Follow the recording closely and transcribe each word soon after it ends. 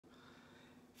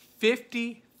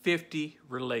50-50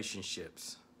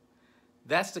 relationships.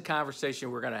 That's the conversation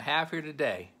we're going to have here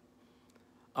today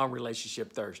on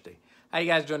Relationship Thursday. How you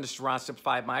guys doing? This is Ron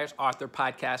Simplified Myers, author,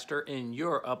 podcaster, and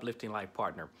your uplifting life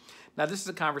partner. Now, this is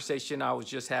a conversation I was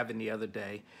just having the other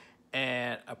day,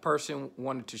 and a person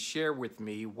wanted to share with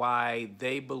me why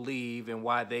they believe and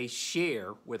why they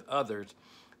share with others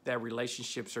that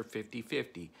relationships are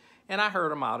 50-50. And I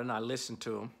heard them out and I listened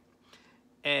to them.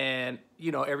 And,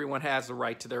 you know, everyone has the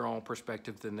right to their own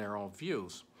perspectives and their own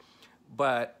views.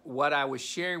 But what I was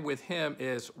sharing with him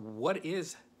is, what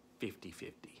is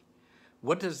 50-50?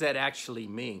 What does that actually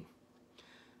mean?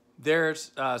 There's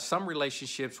some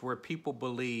relationships where people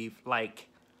believe, like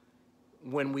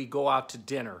when we go out to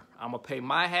dinner, I'm going to pay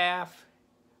my half,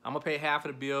 I'm going to pay half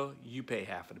of the bill, you pay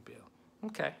half of the bill.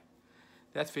 Okay,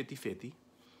 that's 50-50.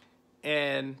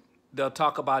 And they'll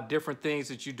talk about different things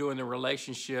that you do in the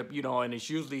relationship, you know, and it's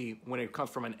usually when it comes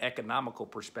from an economical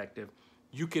perspective,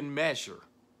 you can measure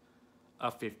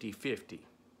a 50-50.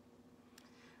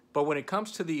 But when it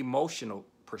comes to the emotional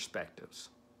perspectives,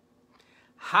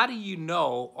 how do you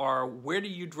know, or where do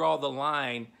you draw the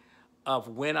line of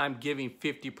when I'm giving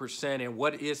 50% and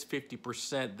what is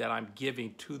 50% that I'm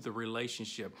giving to the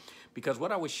relationship? Because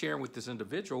what I was sharing with this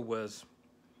individual was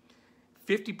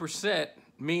 50%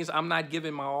 means I'm not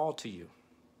giving my all to you.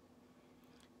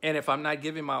 And if I'm not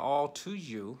giving my all to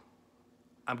you,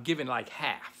 I'm giving like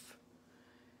half.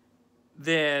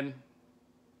 Then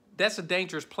that's a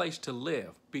dangerous place to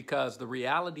live, because the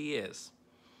reality is,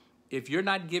 if you're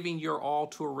not giving your all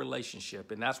to a relationship,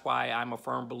 and that's why I'm a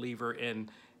firm believer in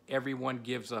everyone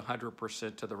gives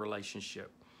 100% to the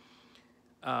relationship,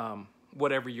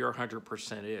 whatever your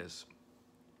 100% is.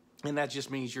 And that just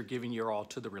means you're giving your all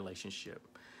to the relationship.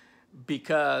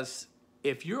 Because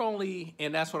if you're only,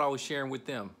 and that's what I was sharing with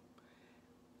them,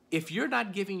 if you're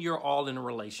not giving your all in a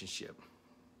relationship,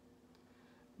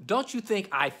 don't you think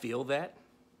I feel that?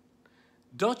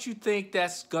 Don't you think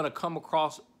that's going to come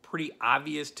across pretty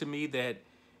obvious to me that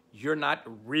you're not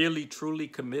really, truly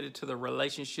committed to the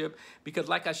relationship? Because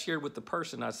like I shared with the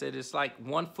person, I said, it's like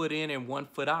 1 foot in and 1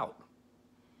 foot out.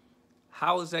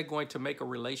 How is that going to make a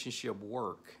relationship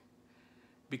work?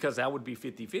 Because that would be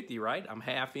 50-50, right? I'm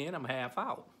half in, I'm half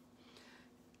out.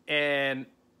 And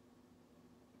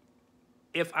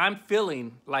if I'm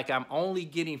feeling like I'm only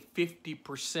getting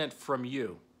 50% from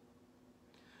you,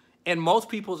 in most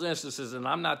people's instances, and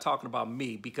I'm not talking about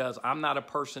me, because I'm not a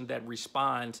person that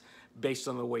responds based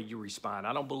on the way you respond.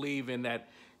 I don't believe in that,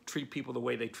 treat people the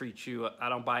way they treat you. I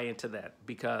don't buy into that,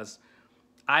 because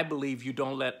I believe you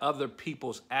don't let other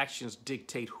people's actions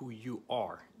dictate who you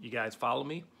are. You guys follow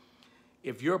me?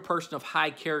 If you're a person of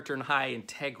high character and high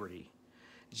integrity,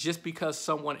 just because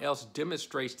someone else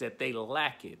demonstrates that they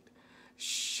lack it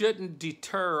shouldn't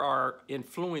deter or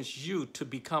influence you to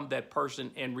become that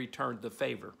person and return the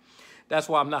favor. That's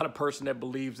why I'm not a person that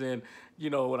believes in,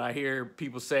 you know, when I hear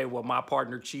people say, well, my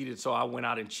partner cheated, so I went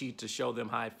out and cheated to show them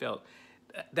how I felt.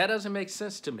 That doesn't make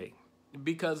sense to me,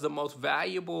 because the most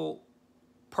valuable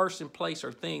person, place,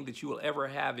 or thing that you will ever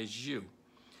have is you.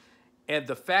 And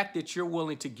the fact that you're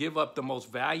willing to give up the most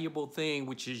valuable thing,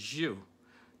 which is you,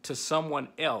 to someone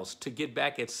else, to get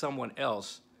back at someone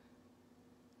else,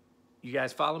 you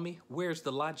guys follow me? Where's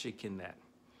the logic in that?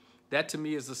 That to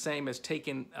me is the same as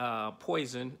taking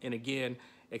poison and, again,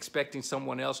 expecting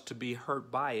someone else to be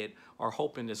hurt by it, or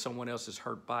hoping that someone else is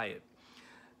hurt by it.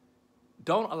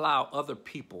 Don't allow other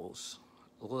people's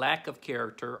lack of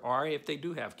character, or if they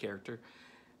do have character,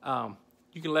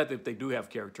 you can let, if they do have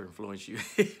character, influence you.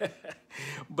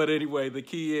 But anyway, the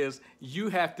key is you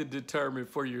have to determine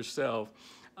for yourself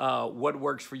what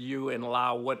works for you, and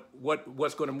allow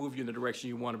what's going to move you in the direction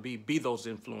you want to be those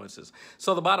influences.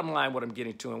 So the bottom line, what I'm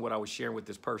getting to and what I was sharing with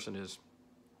this person is,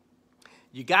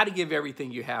 you got to give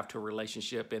everything you have to a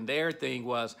relationship. And their thing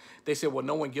was, they said, well,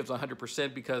 no one gives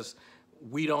 100% because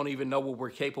we don't even know what we're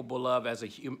capable of as a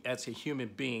human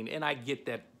being. And I get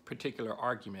that particular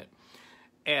argument.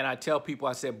 And I tell people,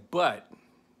 I said, but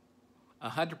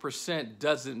 100%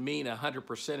 doesn't mean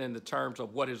 100% in the terms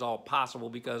of what is all possible,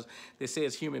 because they say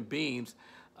as human beings,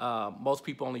 most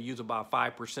people only use about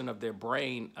 5% of their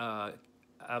brain,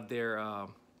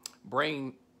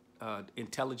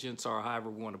 intelligence, or however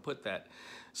we want to put that.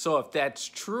 So if that's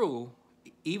true,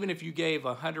 even if you gave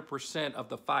 100% of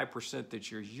the 5% that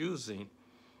you're using,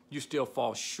 you still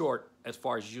fall short as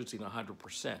far as using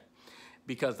 100%.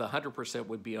 Because the 100%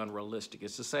 would be unrealistic.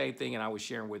 It's the same thing, and I was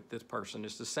sharing with this person,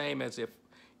 it's the same as if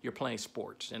you're playing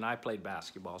sports, and I played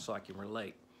basketball, so I can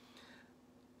relate.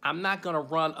 I'm not going to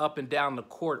run up and down the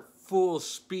court full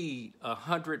speed,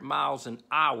 100 miles an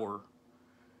hour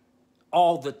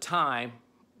all the time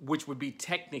which would be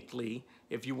technically,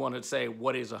 if you want to say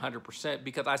what is 100%,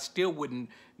 because I still wouldn't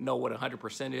know what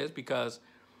 100% is, because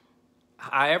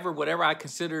however, whatever I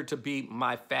consider to be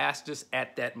my fastest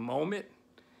at that moment,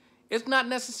 it's not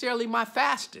necessarily my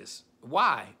fastest.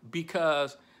 Why?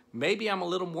 Because maybe I'm a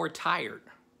little more tired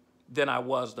than I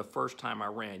was the first time I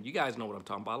ran. You guys know what I'm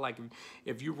talking about. Like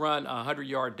if you run a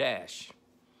 100-yard dash,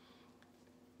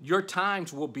 your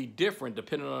times will be different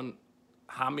depending on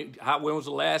when was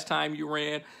the last time you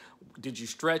ran, did you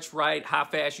stretch right, how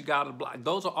fast you got to block.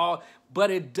 Those are all,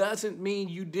 but it doesn't mean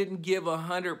you didn't give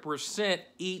 100%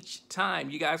 each time.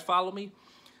 You guys follow me?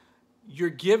 You're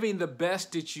giving the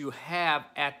best that you have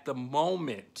at the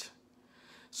moment.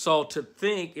 So to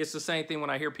think, it's the same thing when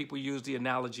I hear people use the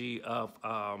analogy of,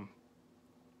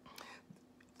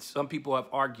 some people have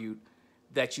argued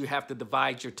that you have to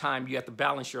divide your time, you have to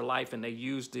balance your life, and they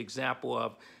use the example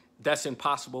of that's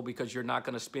impossible because you're not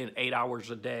going to spend 8 hours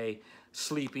a day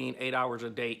sleeping, 8 hours a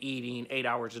day eating, 8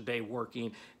 hours a day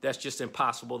working. That's just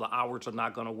impossible. The hours are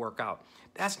not going to work out.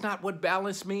 That's not what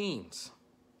balance means.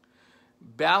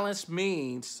 Balance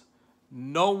means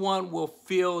no one will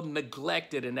feel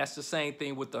neglected, and that's the same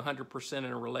thing with the 100% in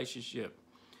a relationship.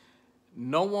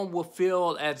 No one will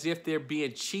feel as if they're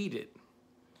being cheated.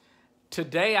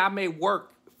 Today, I may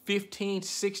work 15,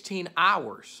 16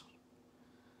 hours,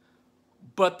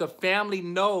 but the family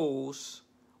knows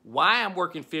why I'm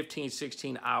working 15,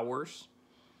 16 hours,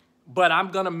 but I'm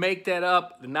going to make that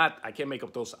up. I can't make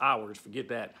up those hours, forget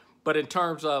that. But in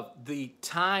terms of the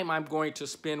time I'm going to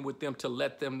spend with them to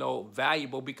let them know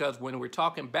valuable, because when we're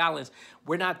talking balance,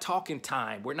 we're not talking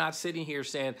time. We're not sitting here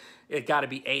saying it got to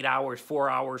be 8 hours, 4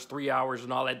 hours, 3 hours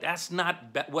and all that. That's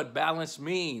not what balance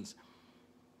means.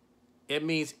 It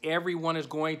means everyone is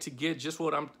going to get just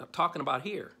what I'm talking about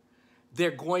here. They're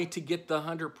going to get the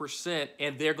 100%,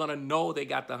 and they're going to know they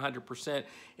got the 100%.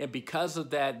 And because of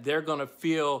that, they're going to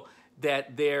feel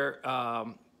that they're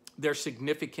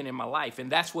significant in my life. And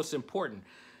that's what's important.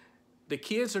 The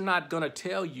kids are not going to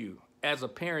tell you, as a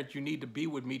parent, you need to be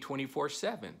with me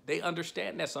 24/7. They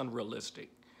understand that's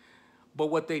unrealistic. But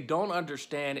what they don't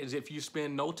understand is if you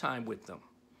spend no time with them,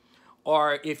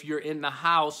 or if you're in the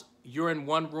house, you're in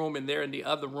one room and they're in the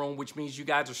other room, which means you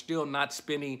guys are still not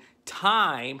spending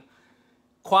time,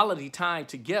 quality time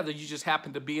together. You just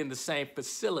happen to be in the same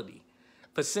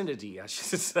vicinity, I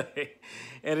should say.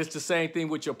 And it's the same thing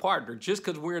with your partner. Just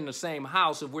because we're in the same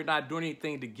house, if we're not doing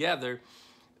anything together,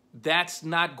 that's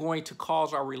not going to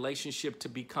cause our relationship to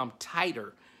become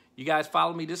tighter. You guys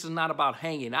follow me? This is not about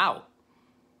hanging out.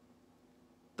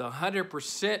 The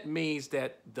 100% means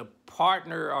that the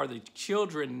partner or the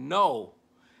children know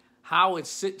how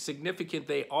significant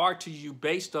they are to you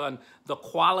based on the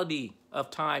quality of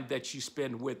time that you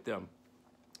spend with them,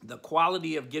 the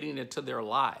quality of getting into their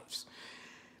lives.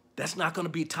 That's not going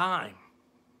to be time.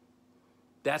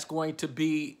 That's going to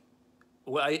be,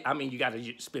 well, I mean, you got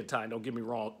to spend time, don't get me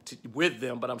wrong, with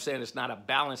them, but I'm saying it's not a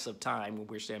balance of time when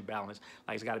we're saying balance.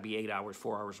 Like it's got to be 8 hours,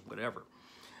 4 hours, whatever.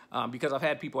 Because I've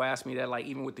had people ask me that, like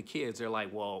even with the kids, they're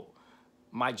like, well,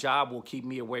 my job will keep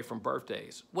me away from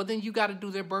birthdays. Well, then you got to do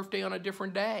their birthday on a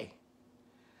different day.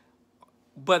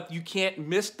 But you can't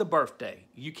miss the birthday.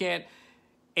 You can't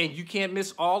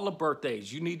miss all the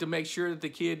birthdays. You need to make sure that the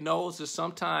kid knows that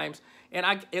sometimes, and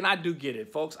I do get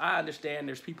it, folks. I understand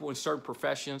there's people in certain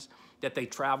professions that they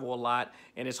travel a lot,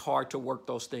 and it's hard to work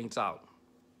those things out.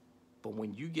 But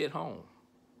when you get home,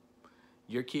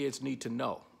 your kids need to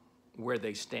know where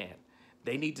they stand.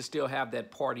 They need to still have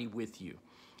that party with you.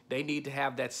 They need to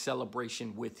have that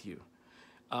celebration with you.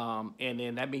 And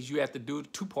then that means you have to do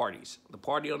 2 parties. The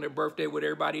party on their birthday with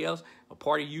everybody else, a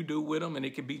party you do with them, and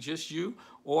it could be just you,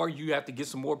 or you have to get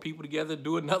some more people together to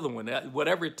do another one,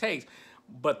 whatever it takes.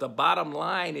 But the bottom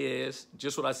line is,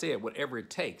 just what I said, whatever it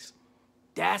takes.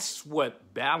 That's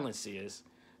what balance is.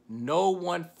 No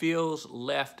one feels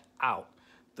left out.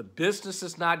 The business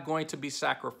is not going to be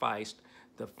sacrificed.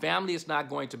 The family is not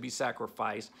going to be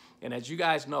sacrificed. And as you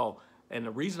guys know, and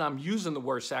the reason I'm using the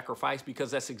word sacrifice,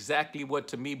 because that's exactly what,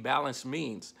 to me, balance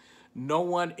means. No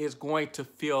one is going to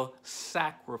feel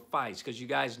sacrificed, because you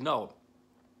guys know,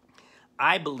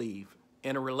 I believe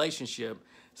in a relationship,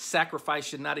 sacrifice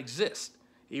should not exist.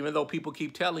 Even though people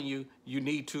keep telling you, you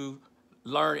need to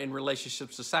learn in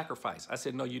relationships to sacrifice. I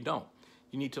said, no, you don't.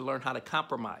 You need to learn how to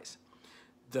compromise.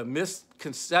 The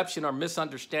misconception or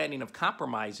misunderstanding of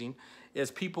compromising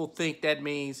is people think that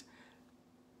means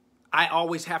I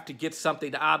always have to get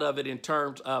something out of it, in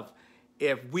terms of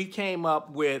if we came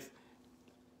up with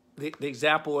the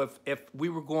example, if we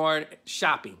were going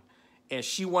shopping and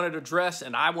she wanted a dress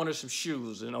and I wanted some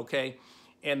shoes, and okay,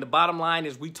 and the bottom line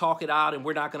is we talk it out and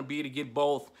we're not going to be able to get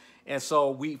both, And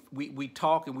so we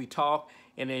talk and we talk,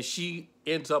 and then she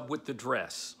ends up with the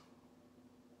dress.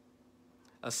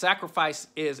 A sacrifice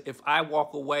is if I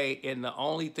walk away and the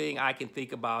only thing I can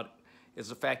think about is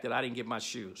the fact that I didn't get my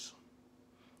shoes.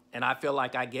 And I feel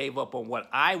like I gave up on what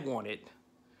I wanted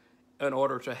in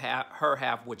order to have her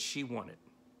have what she wanted.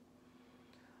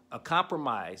 A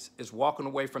compromise is walking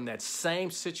away from that same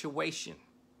situation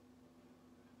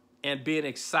and being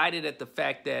excited at the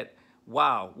fact that,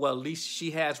 wow, well, at least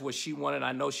she has what she wanted.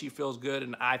 I know she feels good,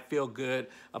 and I feel good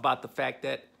about the fact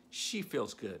that she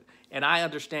feels good. And I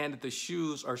understand that the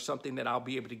shoes are something that I'll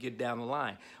be able to get down the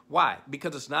line. Why?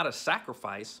 Because it's not a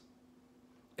sacrifice.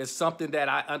 It's something that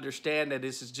I understand that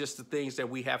this is just the things that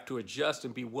we have to adjust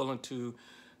and be willing to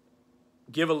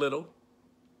give a little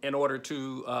in order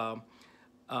to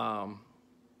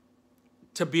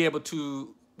be able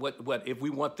to, what if we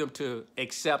want them to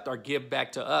accept or give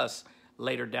back to us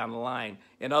later down the line.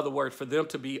 In other words, for them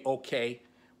to be okay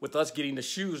with us getting the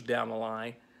shoes down the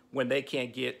line when they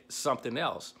can't get something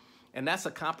else. And that's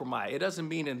a compromise. It doesn't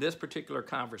mean in this particular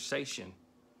conversation,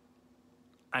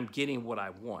 I'm getting what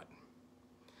I want.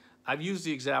 I've used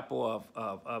the example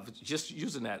of just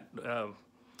using that.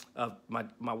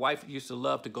 My wife used to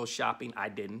love to go shopping. I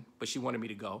didn't, but she wanted me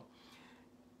to go.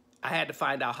 I had to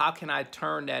find out how can I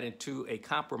turn that into a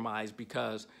compromise,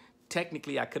 because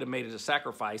technically I could have made it a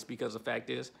sacrifice, because the fact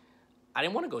is I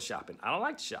didn't want to go shopping. I don't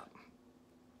like to shop.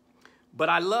 But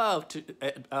I love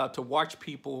to watch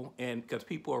people, and because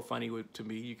people are funny to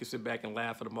me, you can sit back and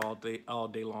laugh at them all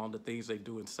day long, the things they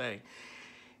do and say.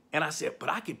 And I said, but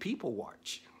I can people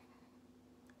watch.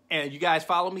 And you guys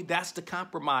follow me? That's the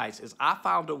compromise, is I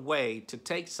found a way to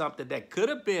take something that could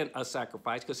have been a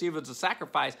sacrifice, because if it was a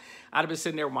sacrifice, I'd have been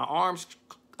sitting there with my arms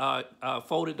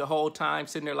folded the whole time,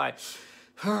 sitting there like,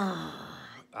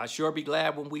 I sure be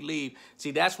glad when we leave.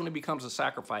 See, that's when it becomes a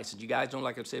sacrifice. And you guys know,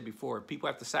 like I've said before, if people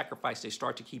have to sacrifice, they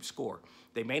start to keep score.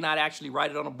 They may not actually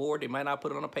write it on a board. They might not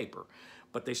put it on a paper.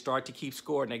 But they start to keep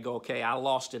score, and they go, okay, I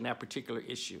lost in that particular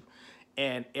issue.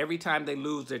 And every time they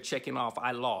lose, they're checking off,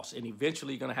 I lost. And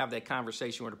eventually you're going to have that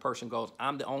conversation where the person goes,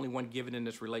 I'm the only one giving in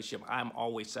this relationship. I'm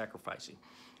always sacrificing.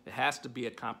 It has to be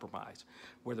a compromise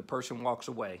where the person walks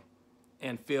away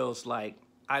and feels like,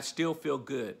 I still feel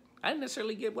good. I didn't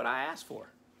necessarily get what I asked for,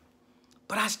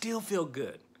 but I still feel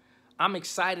good. I'm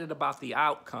excited about the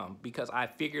outcome because I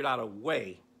figured out a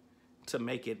way to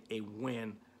make it a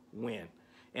win-win.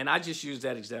 And I just use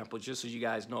that example just so you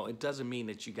guys know it doesn't mean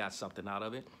that you got something out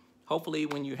of it. Hopefully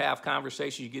when you have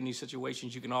conversations, you get in these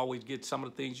situations, you can always get some of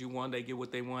the things you want, they get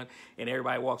what they want, and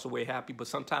everybody walks away happy. But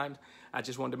sometimes, I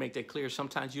just wanted to make that clear,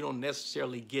 sometimes you don't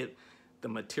necessarily get the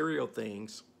material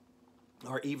things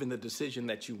or even the decision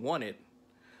that you wanted,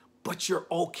 but you're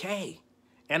okay.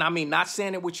 And I mean, not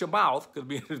saying it with your mouth,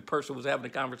 because the person was having a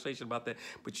conversation about that,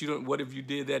 but you don't, what if you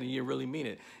did that and you didn't really mean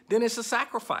it? Then it's a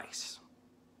sacrifice.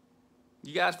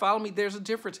 You guys follow me? There's a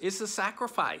difference. It's a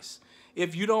sacrifice.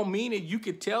 If you don't mean it, you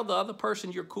could tell the other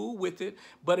person you're cool with it,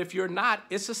 but if you're not,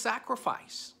 it's a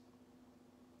sacrifice.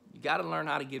 You got to learn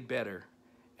how to get better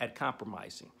at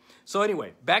compromising. So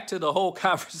anyway, back to the whole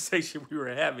conversation we were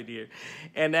having here,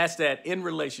 and that's that in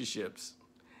relationships,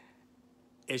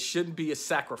 it shouldn't be a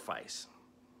sacrifice.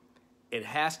 It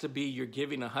has to be you're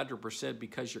giving 100%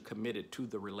 because you're committed to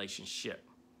the relationship.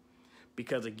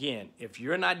 Because again, if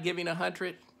you're not giving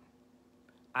 100,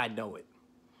 I know it.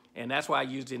 And that's why I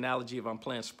use the analogy of I'm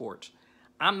playing sports.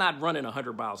 I'm not running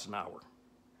 100 miles an hour,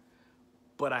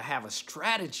 but I have a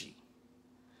strategy.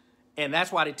 And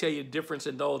that's why they tell you the difference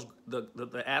in those,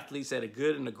 the athletes that are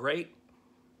good and the great.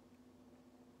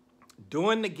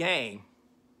 During the game,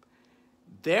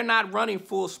 they're not running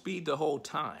full speed the whole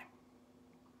time,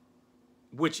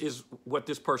 which is what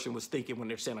this person was thinking when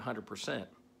they're saying 100%.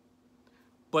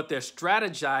 But they're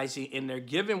strategizing and they're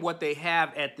giving what they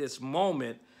have at this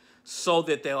moment so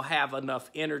that they'll have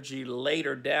enough energy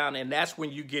later down. And that's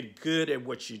when you get good at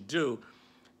what you do.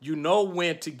 You know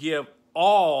when to give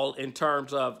all in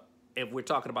terms of, if we're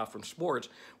talking about from sports,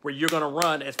 where you're going to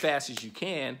run as fast as you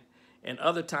can, and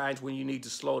other times when you need to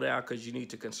slow down because you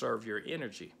need to conserve your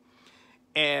energy.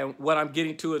 And what I'm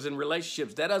getting to is in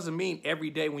relationships, that doesn't mean every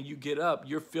day when you get up,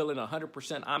 you're feeling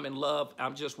 100%, I'm in love, I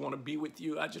just want to be with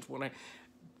you, I just want to...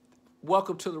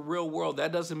 Welcome to the real world.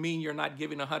 That doesn't mean you're not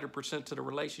giving 100% to the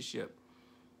relationship.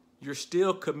 You're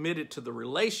still committed to the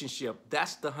relationship.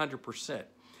 That's the 100%.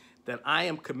 That I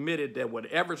am committed that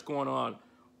whatever's going on,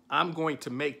 I'm going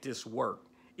to make this work.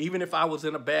 Even if I was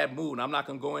in a bad mood, I'm not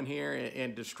going to go in here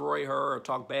and destroy her or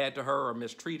talk bad to her or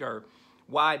mistreat her.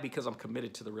 Why? Because I'm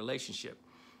committed to the relationship.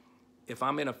 If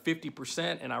I'm in a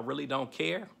 50% and I really don't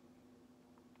care,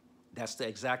 That's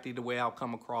exactly the way I'll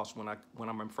come across when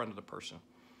I'm in front of the person,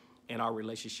 and our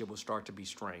relationship will start to be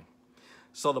strained.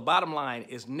 So the bottom line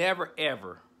is never,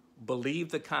 ever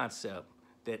believe the concept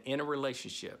that in a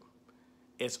relationship,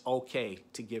 it's okay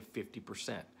to give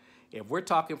 50%. If we're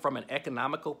talking from an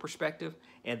economical perspective,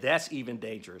 and that's even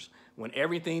dangerous, when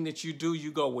everything that you do,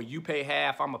 you go, well, you pay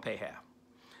half, I'm gonna pay half.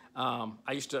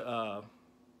 I used to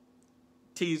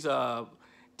tease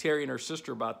Terry and her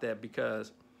sister about that,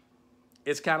 because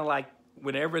it's kind of like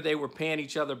whenever they were paying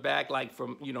each other back, like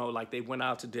from, you know, like they went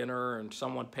out to dinner and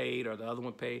someone paid or the other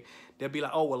one paid, they'd be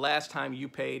like, oh, well, last time you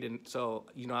paid, and so,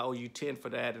 you know, I owe you 10 for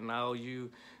that, and I owe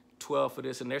you 12 for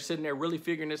this, and they're sitting there really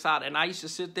figuring this out. And I used to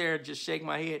sit there and just shake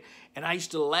my head, and I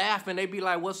used to laugh, and they'd be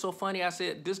like, what's so funny? I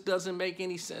said, this doesn't make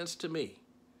any sense to me.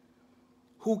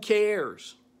 Who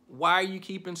cares? Why are you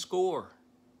keeping score?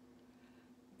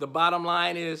 The bottom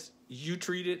line is, you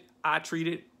treat it, I treat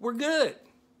it, we're good.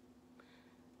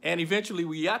 And eventually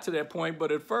we got to that point,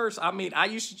 but at first, I mean, I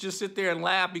used to just sit there and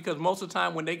laugh, because most of the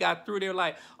time when they got through, they were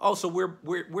like, oh, so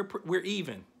we're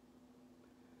even.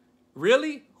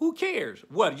 Really? Who cares?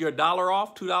 What, you're $1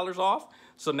 off, $2 off?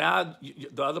 So now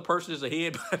the other person is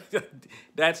ahead.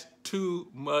 That's too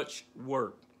much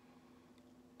work.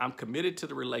 I'm committed to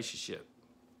the relationship.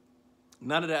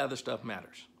 None of that other stuff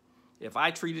matters. If I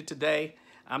treat it today,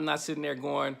 I'm not sitting there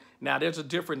going, now there's a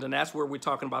difference, and that's where we're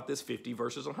talking about this 50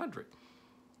 versus 100.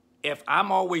 If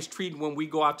I'm always treating when we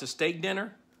go out to steak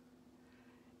dinner,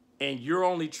 and you're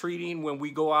only treating when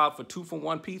we go out for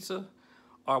 2-for-1 pizza,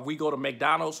 or we go to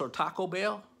McDonald's or Taco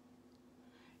Bell,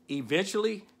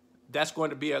 eventually that's going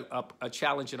to be a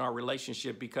challenge in our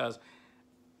relationship, because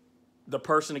the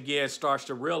person again starts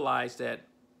to realize that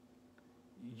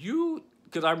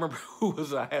because I remember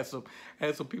I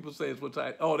had some people say this one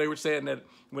time. Oh, they were saying that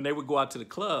when they would go out to the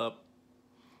club,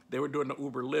 they were doing the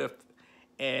Uber Lyft,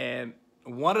 and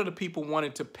one of the people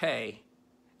wanted to pay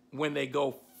when they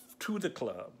go to the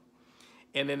club,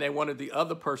 and then they wanted the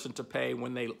other person to pay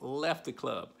when they left the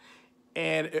club.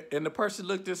 And the person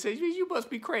looked and said, you must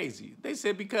be crazy. They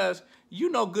said, because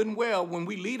you know good and well when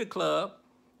we leave the club,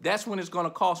 that's when it's going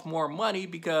to cost more money,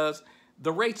 because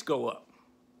the rates go up.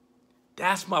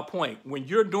 That's my point. When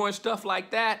you're doing stuff like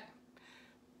that,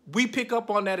 we pick up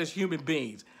on that as human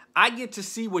beings. I get to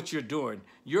see what you're doing.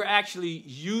 You're actually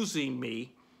using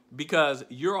me, because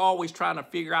you're always trying to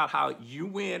figure out how you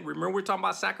win. Remember, we're talking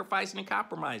about sacrificing and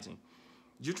compromising.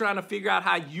 You're trying to figure out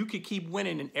how you could keep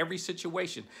winning in every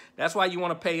situation. That's why you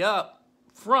want to pay up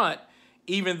front,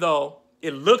 even though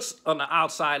it looks on the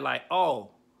outside like,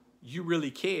 oh, you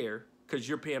really care because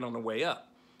you're paying on the way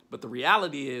up. But the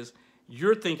reality is,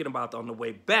 you're thinking about on the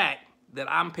way back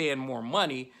that I'm paying more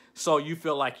money, so you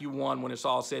feel like you won when it's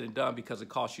all said and done because it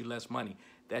costs you less money.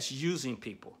 That's using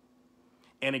people.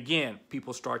 And again,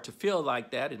 people start to feel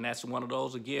like that, and that's one of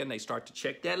those, again, they start to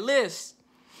check that list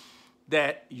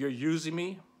that you're using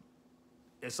me.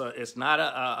 It's not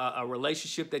a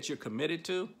relationship that you're committed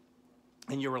to,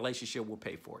 and your relationship will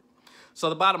pay for it. So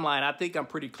the bottom line, I think I'm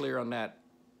pretty clear on that.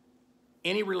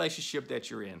 Any relationship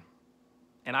that you're in,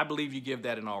 and I believe you give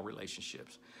that in all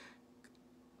relationships,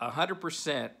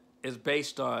 100% is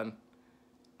based on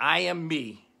I am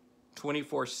me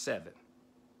 24/7.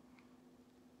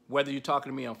 Whether you're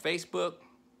talking to me on Facebook,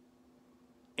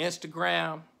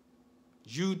 Instagram,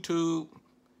 YouTube,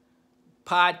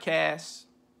 podcasts,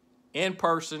 in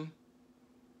person,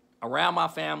 around my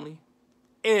family,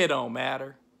 it don't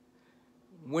matter.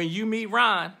 When you meet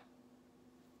Ron,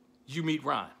 you meet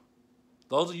Ron.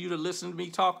 Those of you that listen to me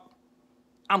talk,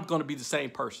 I'm going to be the same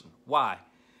person. Why?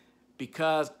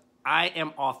 Because I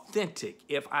am authentic.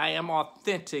 If I am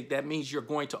authentic, that means you're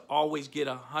going to always get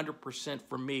 100%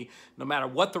 from me, no matter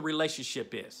what the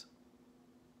relationship is.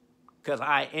 Because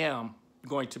I am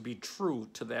going to be true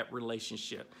to that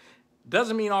relationship.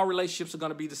 Doesn't mean all relationships are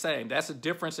going to be the same. That's a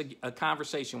difference, a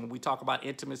conversation. When we talk about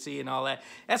intimacy and all that,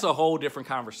 that's a whole different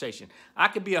conversation. I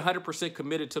could be 100%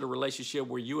 committed to the relationship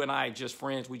where you and I are just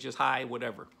friends, we just hi,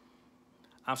 whatever.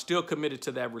 I'm still committed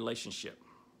to that relationship.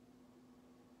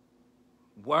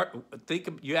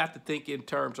 You have to think in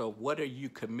terms of what are you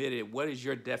committed? What is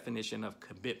your definition of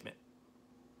commitment?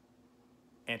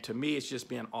 And to me, it's just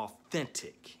being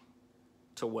authentic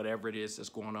to whatever it is that's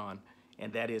going on,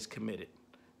 and that is committed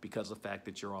because of the fact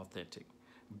that you're authentic.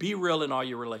 Be real in all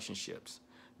your relationships.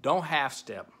 Don't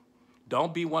half-step.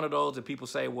 Don't be one of those that people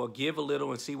say, well, give a little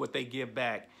and see what they give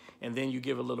back, and then you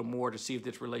give a little more to see if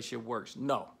this relationship works.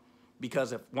 No,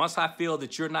 because once I feel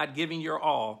that you're not giving your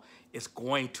all, it's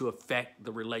going to affect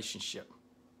the relationship.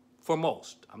 For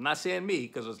most. I'm not saying me,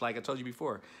 because it's like I told you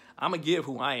before, I'm going to give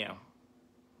who I am.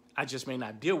 I just may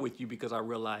not deal with you because I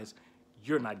realize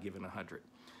you're not giving 100.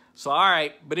 So, all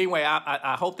right. But anyway,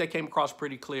 I hope that came across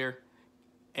pretty clear.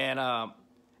 And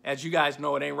as you guys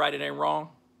know, it ain't right, it ain't wrong.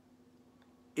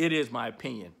 It is my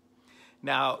opinion.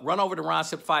 Now, run over to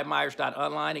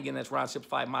ronsimplifiedmyers.online. Again, that's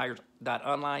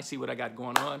ronsimplifiedmyers.online. See what I got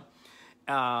going on.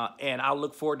 And I'll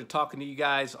look forward to talking to you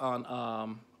guys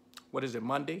on, what is it,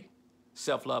 Monday?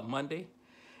 Self-Love Monday.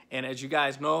 And as you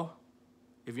guys know,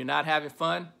 if you're not having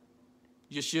fun,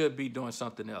 you should be doing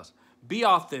something else. Be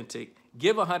authentic.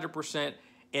 Give 100%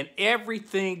 in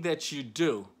everything that you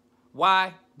do.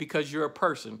 Why? Because you're a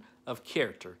person of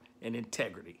character and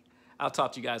integrity. I'll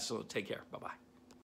talk to you guys soon. Take care. Bye-bye.